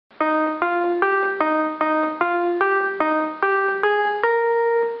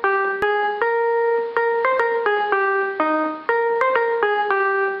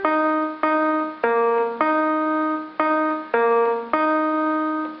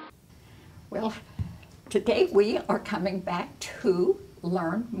Today we are coming back to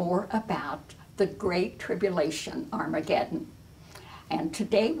learn more about the Great Tribulation, Armageddon. And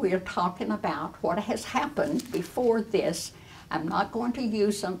today we are talking about what has happened before this. I'm not going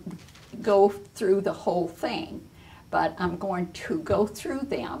to go through the whole thing, but I'm going to go through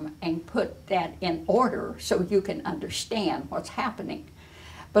them and put that in order so you can understand what's happening.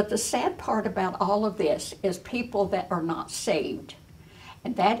 But the sad part about all of this is people that are not saved.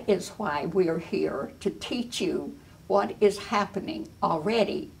 And that is why we are here, to teach you what is happening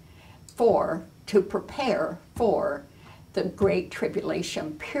already to prepare for the Great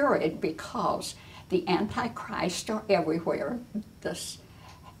Tribulation period, because the Antichrist are everywhere, the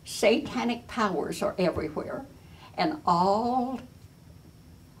satanic powers are everywhere, and all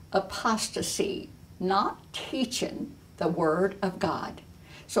apostasy, not teaching the Word of God.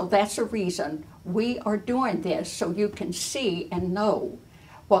 So that's the reason we are doing this, so you can see and know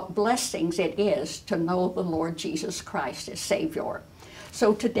what blessings it is to know the Lord Jesus Christ as Savior.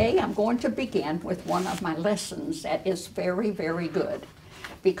 So today I'm going to begin with one of my lessons that is very, very good,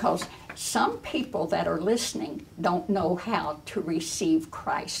 because some people that are listening don't know how to receive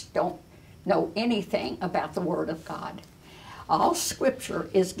Christ, don't know anything about the Word of God. All Scripture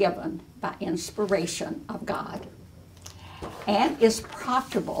is given by inspiration of God and is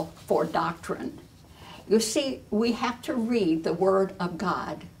profitable for doctrine. You see, we have to read the Word of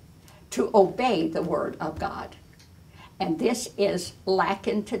God to obey the Word of God. And this is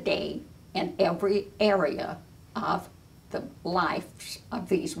lacking today in every area of the lives of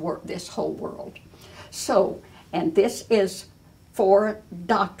this whole world. So, and this is for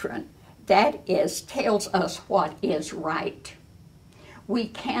doctrine. That tells us what is right. We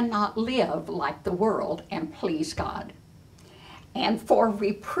cannot live like the world and please God. And for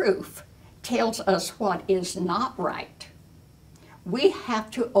reproof, tells us what is not right. We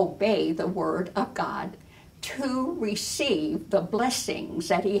have to obey the Word of God to receive the blessings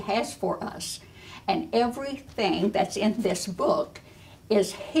that He has for us. And everything that's in this book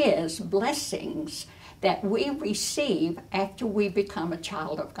is His blessings that we receive after we become a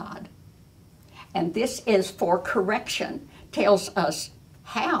child of God. And this is for correction, tells us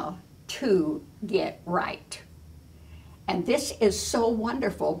how to get right. And this is so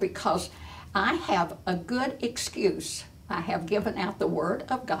wonderful, because I have a good excuse. I have given out the Word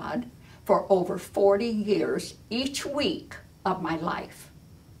of God for over 40 years each week of my life.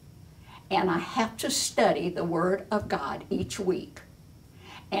 And I have to study the Word of God each week.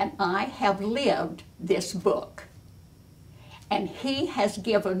 And I have lived this book. And He has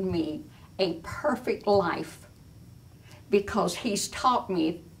given me a perfect life, because He's taught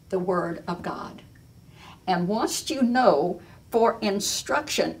me the Word of God. And once you know, for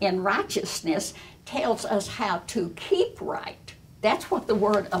instruction in righteousness, tells us how to keep right. That's what the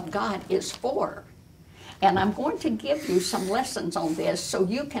Word of God is for. And I'm going to give you some lessons on this so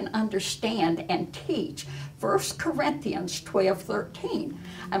you can understand and teach 1 Corinthians 12:13.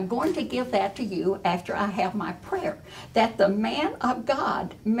 I'm going to give that to you after I have my prayer. That the man of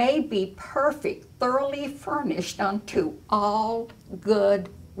God may be perfect, thoroughly furnished unto all good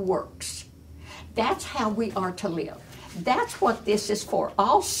works. That's how we are to live. That's what this is for.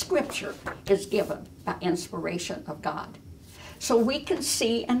 All Scripture is given by inspiration of God. So we can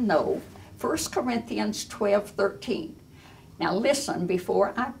see and know 1 Corinthians 12:13. Now listen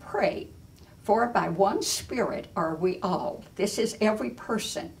before I pray. For by one Spirit are we all. This is every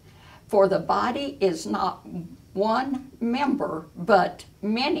person. For the body is not one member, but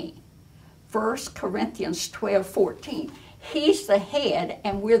many. 1 Corinthians 12:14. He's the head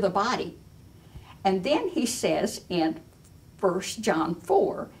and we're the body. And then he says in 1 John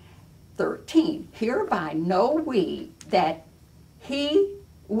 4:13, hereby know we that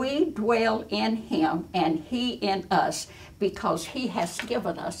we dwell in Him and He in us, because He has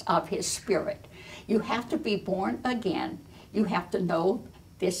given us of His Spirit. You have to be born again. You have to know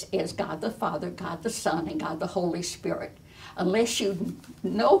this is God the Father, God the Son, and God the Holy Spirit. Unless you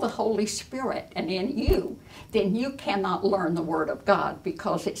know the Holy Spirit and in you, then you cannot learn the Word of God,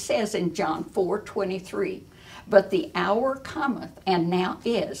 because it says in John 4:23, but the hour cometh, and now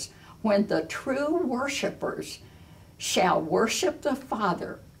is, when the true worshipers shall worship the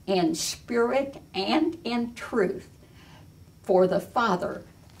Father in spirit and in truth, for the Father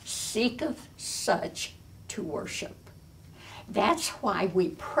seeketh such to worship. That's why we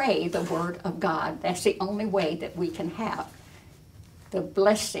pray the Word of God. That's the only way that we can have the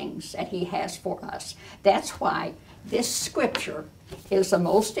blessings that He has for us. That's why this Scripture is the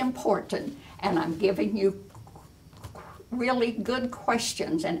most important, and I'm giving you really good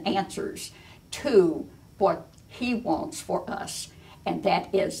questions and answers to what He wants for us. And And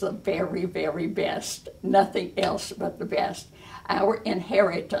that is the very, very best. Nothing else but the best. Our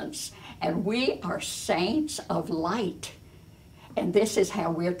inheritance. And we are saints of light. And this is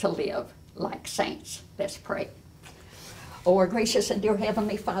how we're to live, like saints. Let's pray. Oh, our gracious and dear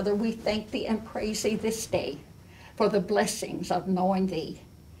Heavenly Father, we thank Thee and praise Thee this day for the blessings of knowing Thee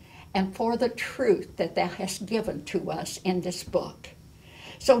and for the truth that Thou hast given to us in this book.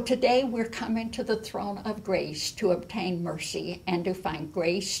 So today we're coming to the throne of grace to obtain mercy and to find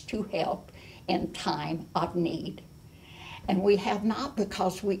grace to help in time of need. And we have not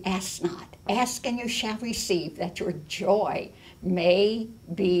because we ask not. Ask and you shall receive, that your joy may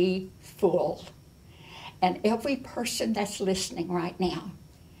be full. And every person that's listening right now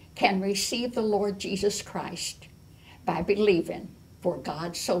can receive the Lord Jesus Christ by believing, for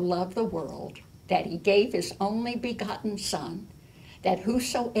God so loved the world that He gave His only begotten Son, that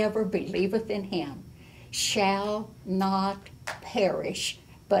whosoever believeth in Him shall not perish,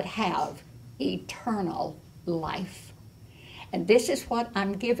 but have eternal life. And this is what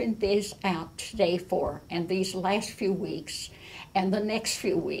I'm giving this out today for, and these last few weeks, and the next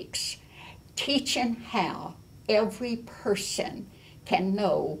few weeks, teaching how every person can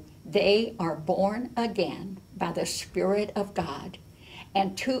know they are born again by the Spirit of God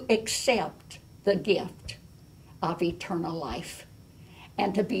and to accept the gift of eternal life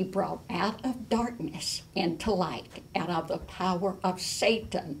and to be brought out of darkness into light, out of the power of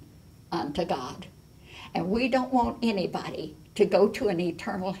Satan unto God. And we don't want anybody to go to an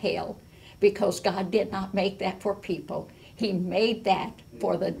eternal hell, because God did not make that for people. He made that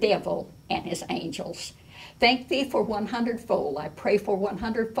for the devil and his angels. Thank Thee for 100-fold. I pray for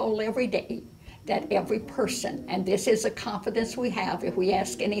 100-fold every day, that every person, and this is a confidence we have, if we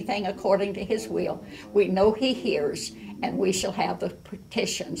ask anything according to His will, we know He hears, and we shall have the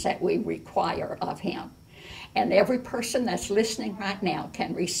petitions that we require of Him. And every person that's listening right now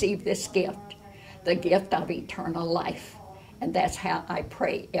can receive this gift, the gift of eternal life. And that's how I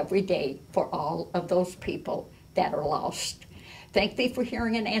pray every day for all of those people that are lost. Thank Thee for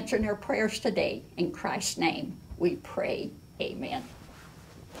hearing and answering our prayers today. In Christ's name we pray, amen.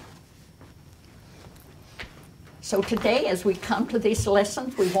 So today, as we come to these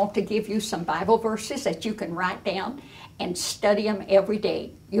lessons, we want to give you some Bible verses that you can write down and study them every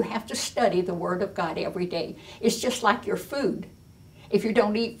day. You have to study the Word of God every day. It's just like your food. If you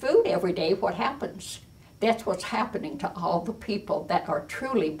don't eat food every day, what happens? That's what's happening to all the people that are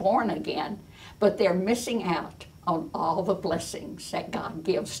truly born again, but they're missing out on all the blessings that God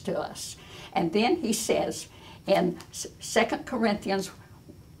gives to us. And then he says in 2 Corinthians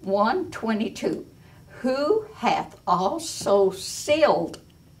 1:22, who hath also sealed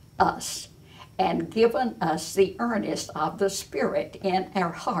us and given us the earnest of the Spirit in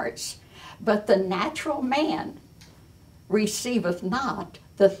our hearts. But the natural man receiveth not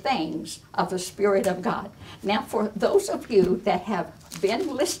the things of the Spirit of God. Now, for those of you that have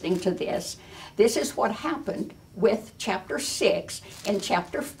been listening to this, this is what happened with chapter 6 and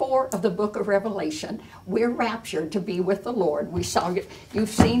chapter 4 of the book of Revelation. We're raptured to be with the Lord. We saw it. You've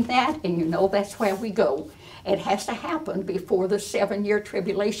seen that, and you know that's where we go. It has to happen before the 7-year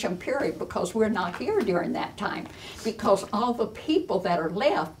tribulation period, because we're not here during that time. Because all the people that are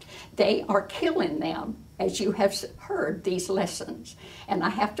left, they are killing them, as you have heard these lessons. And I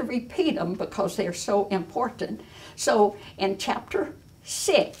have to repeat them because they're so important. So in chapter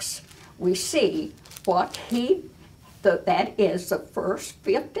 6, we see what that is the first,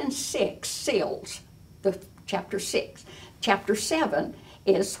 5th, and 6th seals, the chapter 6. Chapter 7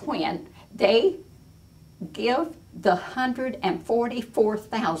 is when they give the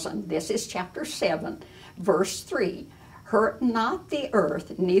 144,000. This is chapter 7, verse 3. Hurt not the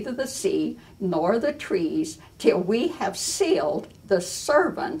earth, neither the sea, nor the trees, till we have sealed the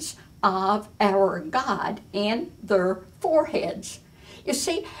servants of our God in their foreheads. You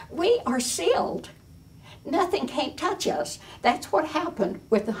see, we are sealed. Nothing can't touch us. That's what happened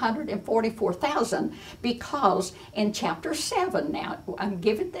with the 144,000, because in chapter 7 now, I'm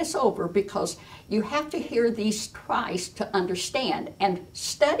giving this over because you have to hear these twice to understand and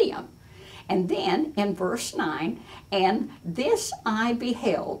study them. And then in verse 9, and this I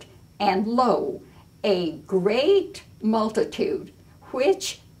beheld, and lo, a great multitude,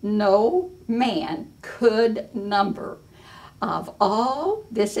 which no man could number, of all,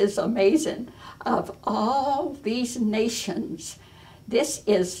 this is amazing, of all these nations,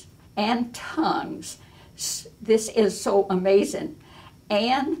 and tongues. This is so amazing.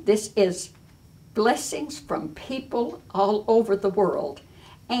 And this is blessings from people all over the world.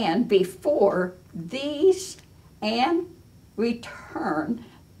 And before these, and return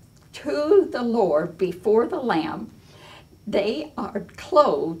to the Lord before the Lamb, They are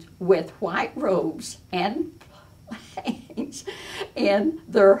clothed with white robes and plagues in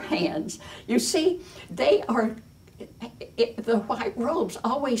their hands. You see, they are, the white robes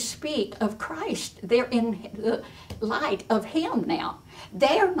always speak of Christ. They're in the light of Him now.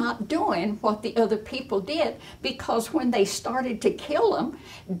 They are not doing what the other people did, because when they started to kill them,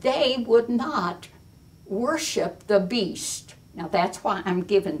 they would not worship the beast. Now that's why I'm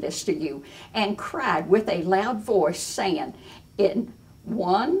giving this to you. And cried with a loud voice, saying, in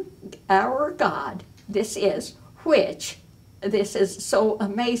one, our God, this is so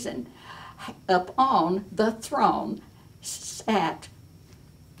amazing, upon the throne sat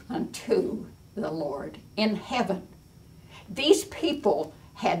unto the Lord in heaven. These people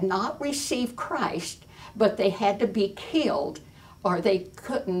had not received Christ, but they had to be killed or they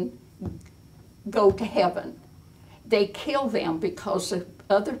couldn't go to heaven. They kill them because of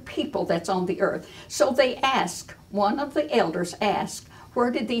other people that's on the earth. So they ask, one of the elders asked, where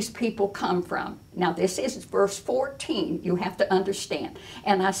did these people come from? Now this is verse 14, you have to understand.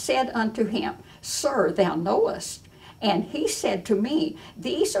 And I said unto him, Sir, thou knowest. And he said to me,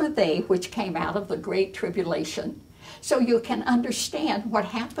 these are they which came out of the great tribulation. So you can understand what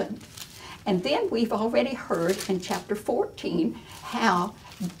happened. And then we've already heard in chapter 14 how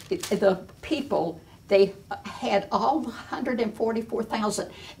the people, they had all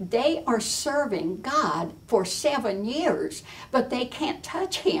 144,000. They are serving God for 7 years, but they can't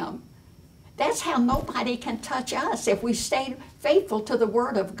touch Him. That's how nobody can touch us. If we stay faithful to the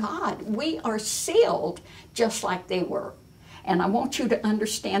Word of God, we are sealed just like they were. And I want you to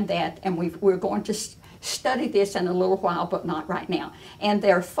understand that, and we're going to study this in a little while, but not right now. And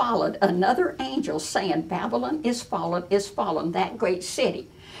there followed another angel saying, Babylon is fallen, that great city,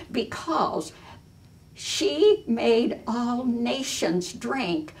 because she made all nations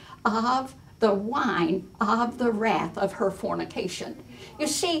drink of the wine of the wrath of her fornication. You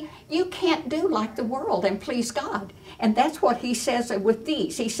see, you can't do like the world and please God. And that's what he says with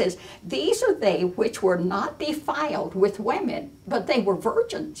these. He says, these are they which were not defiled with women, but they were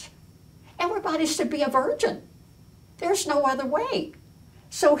virgins. Everybody's to be a virgin. There's no other way.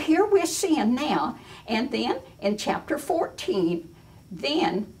 So here we're seeing now, and then in chapter 14,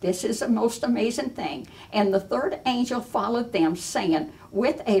 then, this is the most amazing thing, and the third angel followed them, saying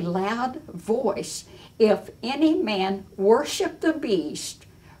with a loud voice, if any man worship the beast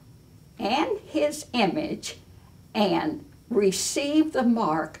and his image, and receive the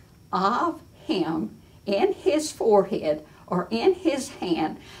mark of him in his forehead or in his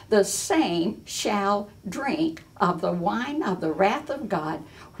hand, the same shall drink of the wine of the wrath of God,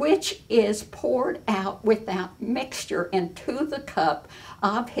 which is poured out without mixture into the cup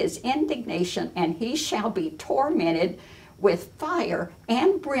of his indignation, and he shall be tormented with fire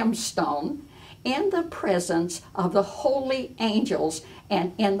and brimstone in the presence of the holy angels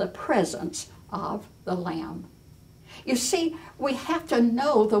and in the presence of the Lamb. You see, we have to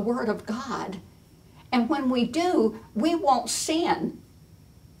know the Word of God. And when we do, we won't sin.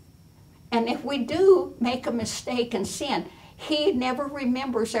 And if we do make a mistake and sin, He never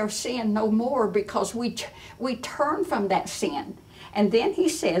remembers our sin no more, because we turn from that sin. And then he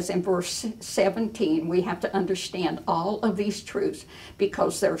says in verse 17, we have to understand all of these truths,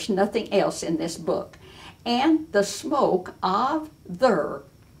 because there's nothing else in this book. And the smoke of their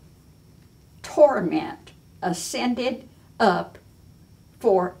torment ascended up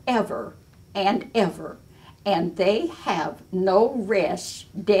forever and ever, and they have no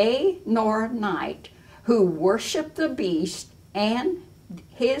rest day nor night, who worship the beast and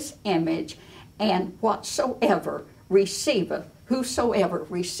his image, and whosoever receiveth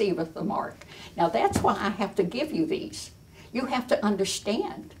the mark. Now that's why I have to give you these. You have to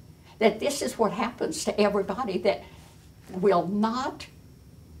understand that this is what happens to everybody that will not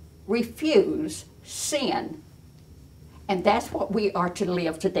refuse sin. And that's what we are to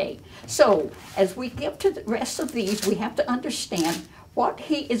live today. So, as we give to the rest of these, we have to understand what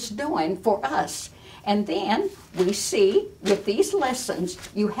He is doing for us. And then we see with these lessons,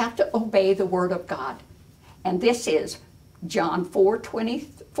 you have to obey the Word of God. And this is John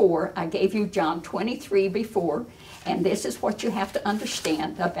 4:24. I gave you John 23 before. And this is what you have to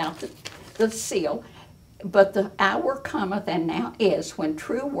understand about the seal. But the hour cometh, and now is, when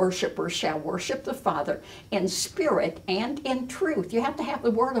true worshipers shall worship the Father in spirit and in truth. You have to have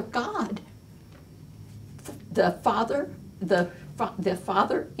the Word of God. The Father the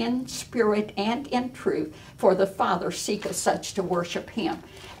Father in spirit and in truth, for the Father seeketh such to worship him.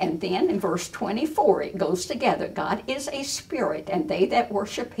 And then in verse 24, it goes together. God is a spirit, and they that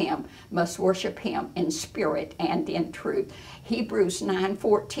worship him must worship him in spirit and in truth. Hebrews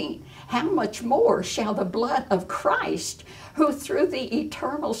 9:14, how much more shall the blood of Christ, who through the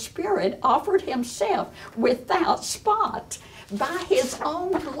eternal Spirit offered himself without spot, by his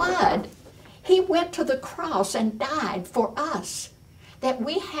own blood, he went to the cross and died for us, that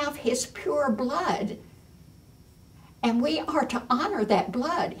we have his pure blood, and we are to honor that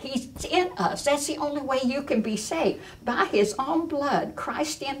blood. He's in us. That's the only way you can be saved. By his own blood,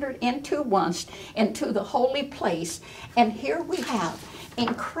 Christ entered into once into the holy place, and here we have,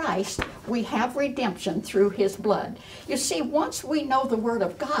 in Christ, we have redemption through his blood. You see, once we know the Word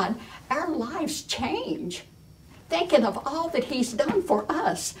of God, our lives change, thinking of all that he's done for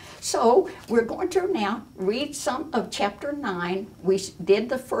us. So we're going to now read some of chapter 9. We did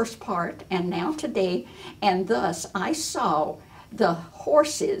the first part, and now today, and thus I saw the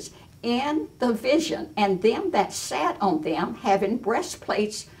horses in the vision, and them that sat on them having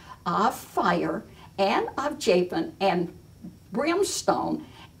breastplates of fire and of javelin and brimstone,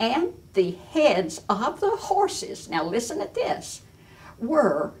 and the heads of the horses, now listen at this,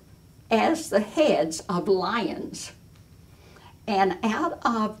 were as the heads of lions, and out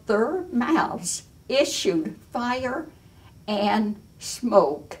of their mouths issued fire and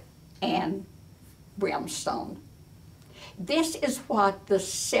smoke and brimstone. This is what the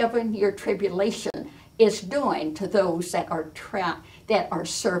 7-year tribulation is doing to those that are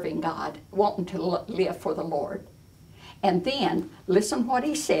serving God, wanting to live for the Lord. And then listen what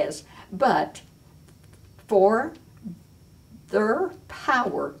he says, but for their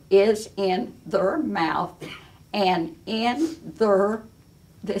power is in their mouth and in their,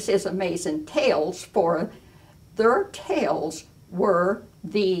 this is amazing, tails, for their tails were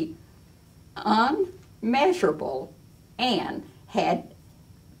the unmeasurable and had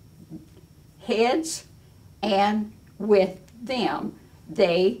heads, and with them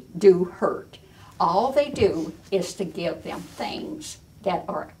they do hurt. All they do is to give them things that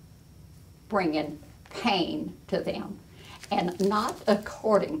are bringing pain to them, and not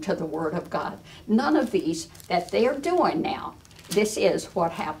according to the Word of God. None of these that they're doing now, this is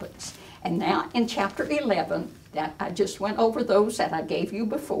what happens. And now in chapter 11, that I just went over those that I gave you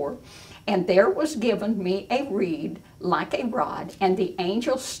before, and there was given me a reed like a rod, and the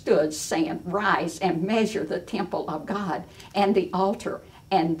angel stood, saying, rise and measure the temple of God, and the altar,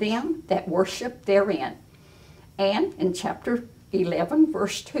 and them that worship therein. And in chapter 11,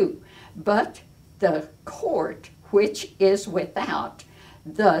 verse 2, but the court which is without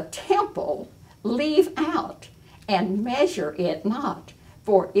the temple leave out, and measure it not,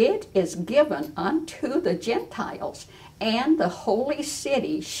 for it is given unto the Gentiles, and the holy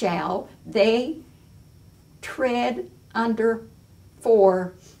city shall they tread under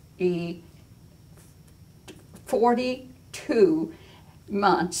 42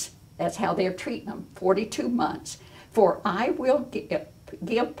 months. That's how they're treating them, 42 months. For I will give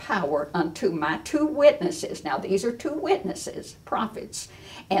power unto my 2 witnesses. Now these are 2 witnesses, prophets,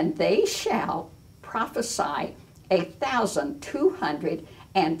 and they shall prophesy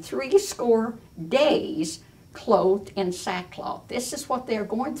 1,260 days, clothed in sackcloth. This is what they're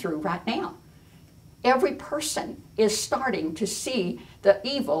going through right now. Every person is starting to see the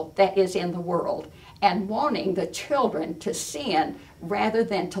evil that is in the world and wanting the children to sin rather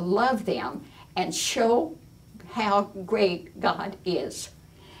than to love them and show how great God is.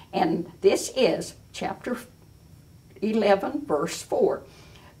 And this is chapter 11, verse 4.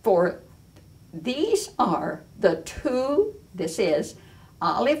 For these are the 2, this is,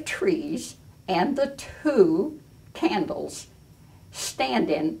 olive trees and the 2 candles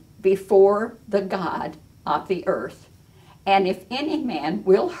standing before the God of the earth. And if any man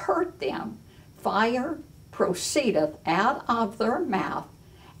will hurt them, fire proceedeth out of their mouth,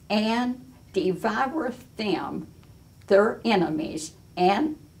 and devoureth them, their enemies.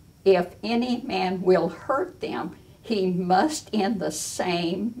 And if any man will hurt them, he must in the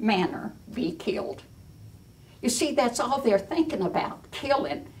same manner be killed. You see, that's all they're thinking about,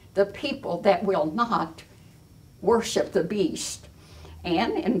 killing the people that will not worship the beast.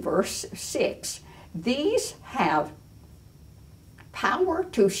 And in verse 6, these have power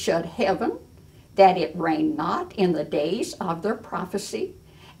to shut heaven, that it rain not in the days of their prophecy,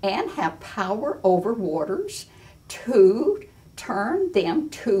 and have power over waters to turn them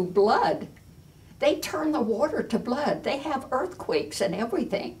to blood. They turn the water to blood. They have earthquakes and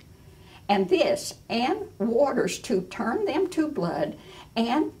everything. And this, and waters to turn them to blood,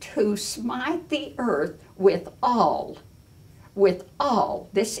 and to smite the earth with all with all,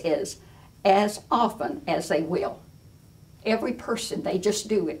 this is, as often as they will. Every person, they just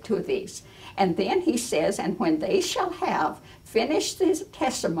do it to these. And then he says, and when they shall have finished this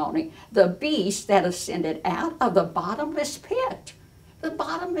testimony, the beast that ascended out of the bottomless pit, the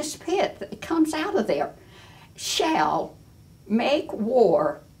bottomless pit that comes out of there, shall make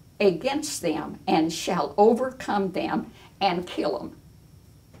war against them and shall overcome them and kill them.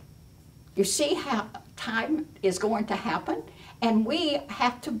 You see how time is going to happen? And we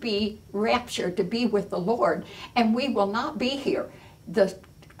have to be raptured to be with the Lord, and we will not be here. The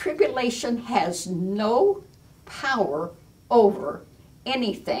tribulation has no power over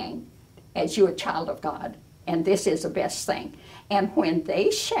anything as you're a child of God, and this is the best thing. And when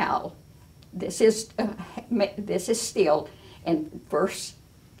they shall, this is still in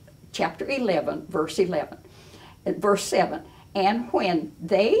chapter 11, verse 11, verse 7. And when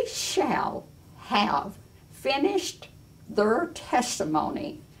they shall have finished their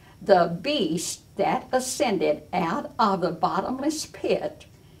testimony, the beast that ascended out of the bottomless pit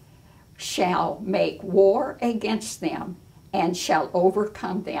shall make war against them and shall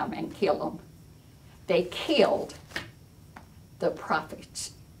overcome them and kill them. They killed the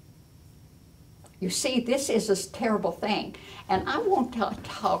prophets. You see, this is a terrible thing. And I want to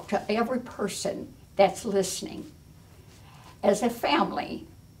talk to every person that's listening. As a family,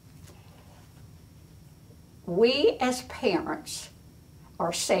 we as parents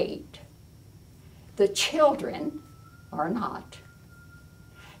are saved. The children are not.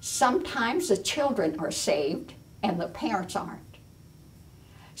 Sometimes the children are saved and the parents aren't.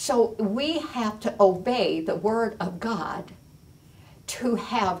 So we have to obey the Word of God to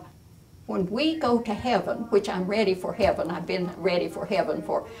have, when we go to heaven, which I'm ready for heaven, I've been ready for heaven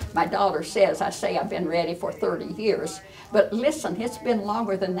for, my daughter says, I say I've been ready for 30 years. But listen, it's been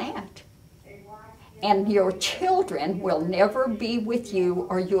longer than that. And your children will never be with you,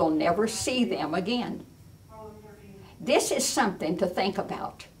 or you'll never see them again. This is something to think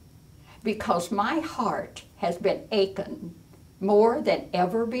about, because my heart has been aching more than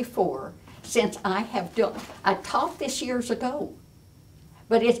ever before since I have done. I taught this years ago,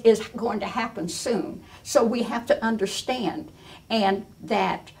 but it is going to happen soon. So we have to understand, and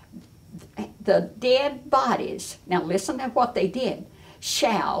that the dead bodies, now listen to what they did,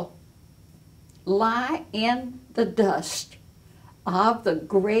 shall lie in the dust of the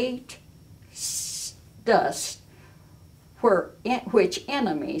great dust which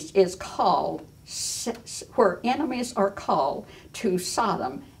enemies is called, where enemies are called to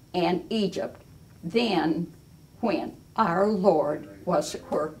Sodom and Egypt, then when our Lord was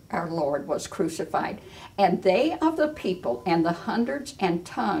crucified. And they of the people and the hundreds and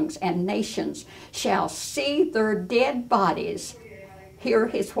tongues and nations shall see their dead bodies. Here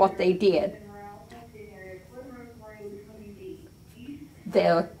is what they did.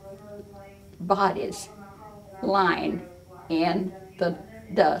 The bodies lying in the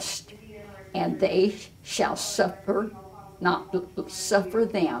dust, and they shall not suffer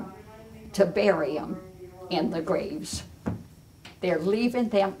them to bury them in the graves. They're leaving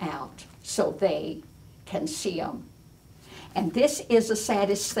them out so they can see them. And this is the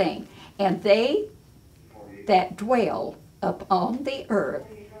saddest thing. And they that dwell upon the earth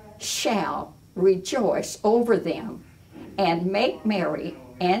shall rejoice over them and make merry,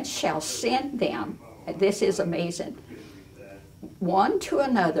 and shall send them, this is amazing, one to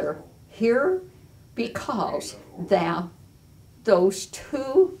another, here because those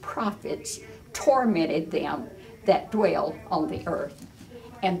two prophets tormented them that dwell on the earth.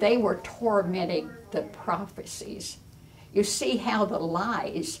 And they were tormenting the prophecies. You see how the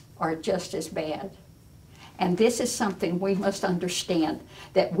lies are just as bad. And this is something we must understand,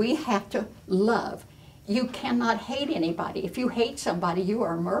 that we have to love. You cannot hate anybody. If you hate somebody, you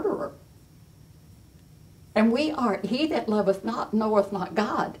are a murderer. And we are, he that loveth not knoweth not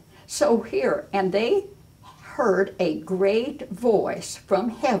God. So here, and they heard a great voice from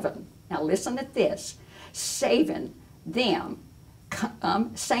heaven. Now listen to this. Saving them,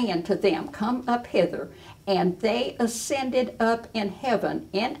 saying to them, come up hither. And they ascended up in heaven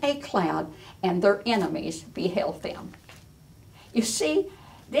in a cloud, and their enemies beheld them. You see,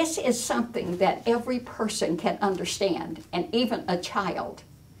 this is something that every person can understand, and even a child.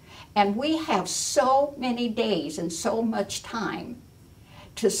 And we have so many days and so much time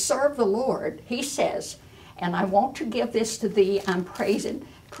to serve the Lord. He says, and I want to give this to thee, I'm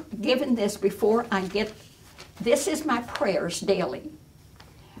giving this before I get, this is my prayers daily.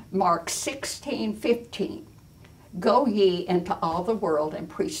 Mark 16:15. Go ye into all the world and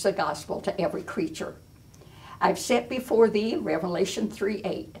preach the gospel to every creature. I've set before thee, Revelation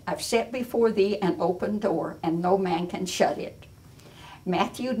 3:8, I've set before thee an open door, and no man can shut it.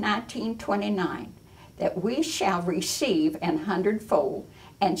 Matthew 19:29, that we shall receive an hundredfold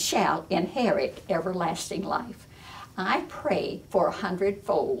and shall inherit everlasting life. I pray for a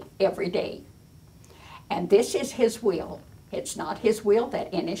hundredfold every day. And this is his will. It's not his will that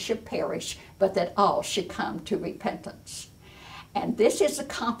any should perish, but that all should come to repentance. And this is the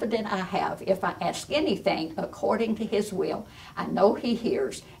confidence I have. If I ask anything according to his will, I know he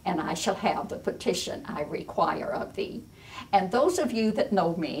hears, and I shall have the petition I require of thee. And those of you that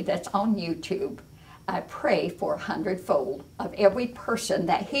know me, that's on YouTube, I pray for a hundredfold of every person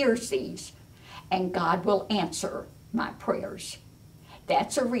that hears these, and God will answer my prayers.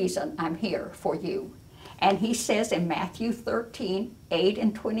 That's a reason I'm here for you. And he says in Matthew 13:8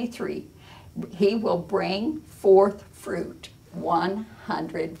 and 23, he will bring forth fruit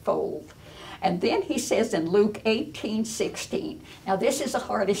 100-fold. And then he says in Luke 18:16, now this is the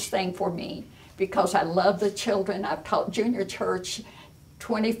hardest thing for me because I love the children. I've taught junior church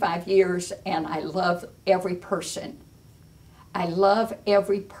 25 years and I love every person. I love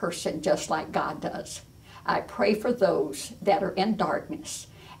every person just like God does. I pray for those that are in darkness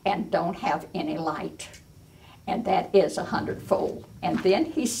and don't have any light. And that is 100-fold. And then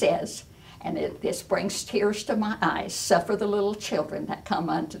he says, and this brings tears to my eyes, suffer the little children that come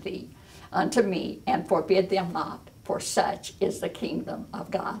unto me, and forbid them not, for such is the kingdom of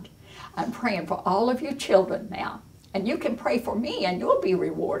God. I'm praying for all of you children now. And you can pray for me and you'll be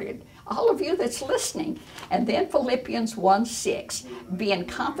rewarded. All of you that's listening. And then Philippians 1:6, being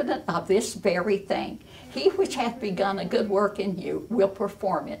confident of this very thing, he which hath begun a good work in you will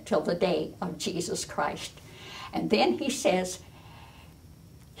perform it till the day of Jesus Christ. And then he says,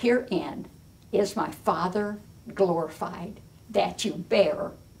 herein is my Father glorified, that you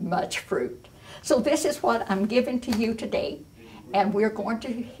bear much fruit. So this is what I'm giving to you today. And we're going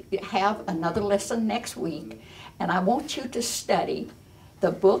to have another lesson next week. And I want you to study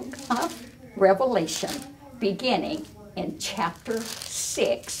the book of Revelation, beginning in chapter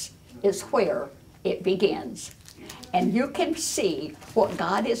 6 is where it begins. And you can see what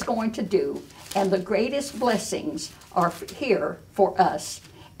God is going to do. And the greatest blessings are here for us.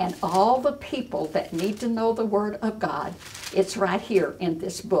 And all the people that need to know the Word of God, it's right here in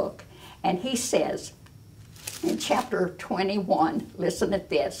this book. And he says in chapter 21, listen at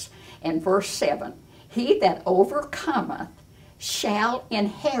this, in verse 7, he that overcometh shall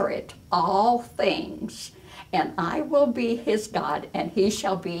inherit all things, and I will be his God, and he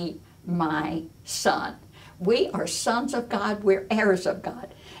shall be my son. We are sons of God, we're heirs of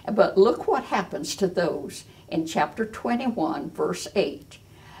God. But look what happens to those in chapter 21, verse 8.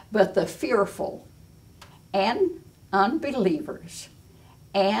 But the fearful and unbelievers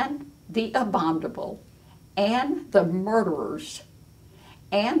and the abominable and the murderers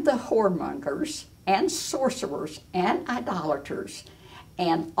and the whoremongers and sorcerers and idolaters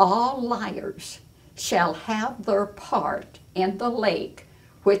and all liars shall have their part in the lake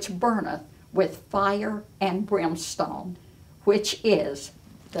which burneth with fire and brimstone, which is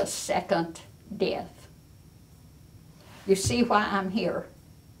the second death. You see why I'm here?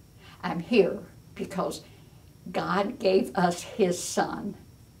 I'm here because God gave us his Son,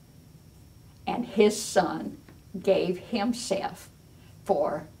 and his Son gave himself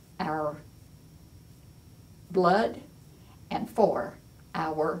for our blood and for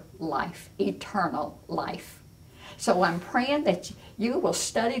our life, eternal life. So I'm praying that you will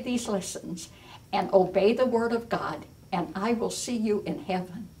study these lessons and obey the Word of God, and I will see you in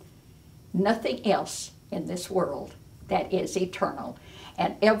heaven. Nothing else in this world that is eternal.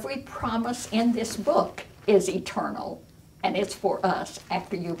 And every promise in this book is eternal, and it's for us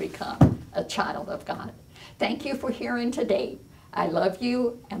after you become a child of God. Thank you for hearing today. I love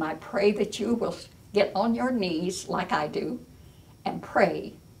you, and I pray that you will get on your knees like I do and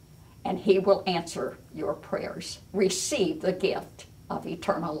pray, and he will answer your prayers. Receive the gift of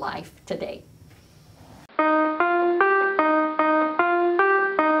eternal life today.